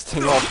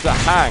consisting of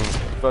Dhorne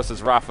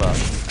versus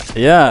Rapha.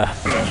 Yeah,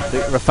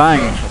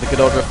 the good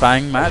old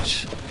Rafang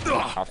match.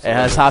 Absolutely. It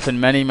has happened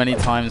many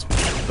times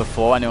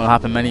before, and it will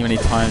happen many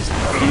times in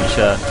the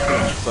future.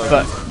 So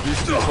but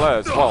these two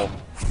players, well,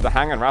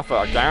 Dhorne and Rapha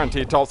are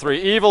guaranteed top 3.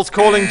 Evil's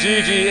calling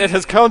GG. It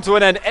has come to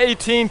an end,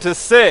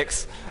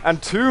 18-6,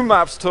 and 2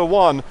 maps to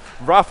 1.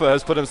 Rapha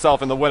has put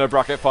himself in the winner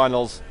bracket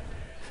finals.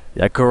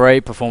 Yeah,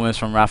 great performance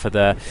from Rapha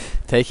there,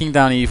 taking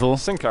down Evil.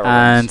 Syncaro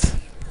and wins.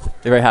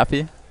 You're very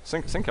happy?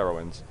 Syncaro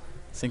wins.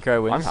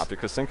 Syncaro wins. I'm happy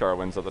because Syncaro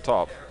wins at the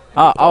top.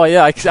 Oh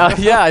yeah,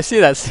 yeah, I see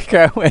that.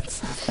 Syncaro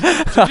wins.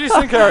 GG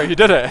Syncaro, you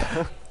did it.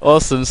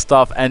 Awesome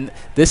stuff, and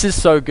this is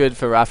so good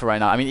for Rapha right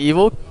now. I mean,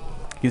 Evil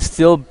can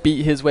still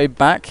beat his way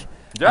back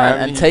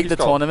and take the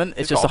tournament.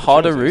 It's just a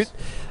harder route.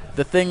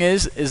 The thing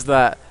is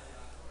that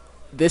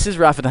this is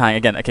Rapha Dhorne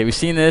again. Okay, we've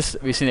seen this.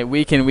 We've seen it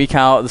week in, week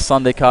out, the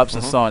Sunday Cups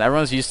and so on.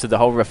 Everyone's used to the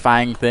whole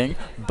Rafang thing,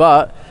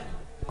 but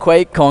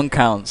QuakeCon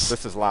counts.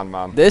 This is LAN,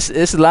 man. This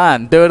is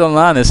LAN. Do it on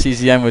LAN, as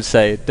CZM would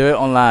say. Do it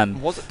on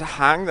LAN. Was it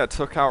Dhorne that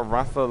took out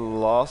Rapha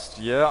last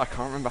year? I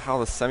can't remember how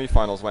the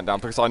semi-finals went down,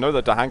 because I know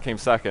that Dhorne came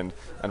second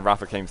and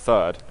Rapha came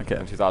third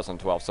in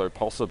 2012, so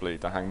possibly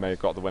Dhorne may have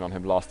got the win on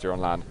him last year on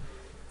LAN.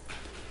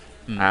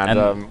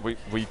 And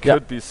we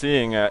could be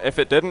seeing, if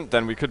it didn't,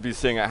 then we could be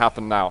seeing it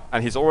happen now.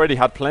 And he's already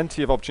had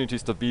plenty of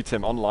opportunities to beat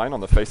him online on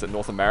the Face at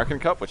North American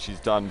Cup, which he's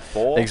done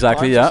 4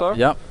 exactly, times or so.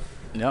 Yep.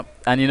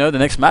 And you know, the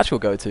next match we'll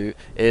go to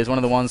is one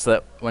of the ones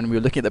that when we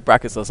were looking at the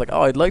brackets, I was like,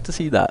 oh, I'd like to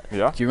see that.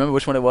 Yeah. Do you remember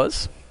which one it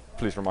was?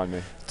 Please remind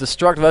me.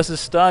 Destruct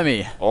versus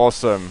Sturmy.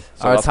 Awesome.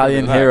 So our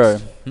Italian hero.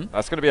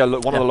 That's going to be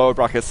one of the lower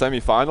bracket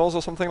semi-finals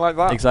or something like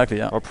that. Exactly,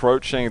 yeah.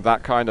 Approaching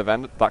that kind of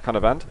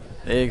end.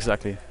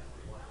 Exactly.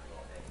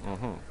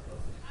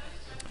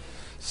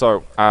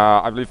 So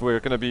I believe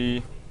we're going to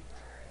be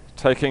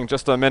taking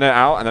just a minute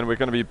out, and then we're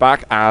going to be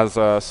back as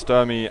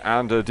Sturmy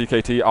and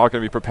DKT are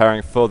going to be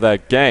preparing for their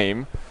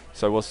game.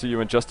 So we'll see you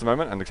in just a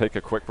moment and take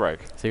a quick break.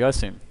 See you guys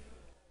soon.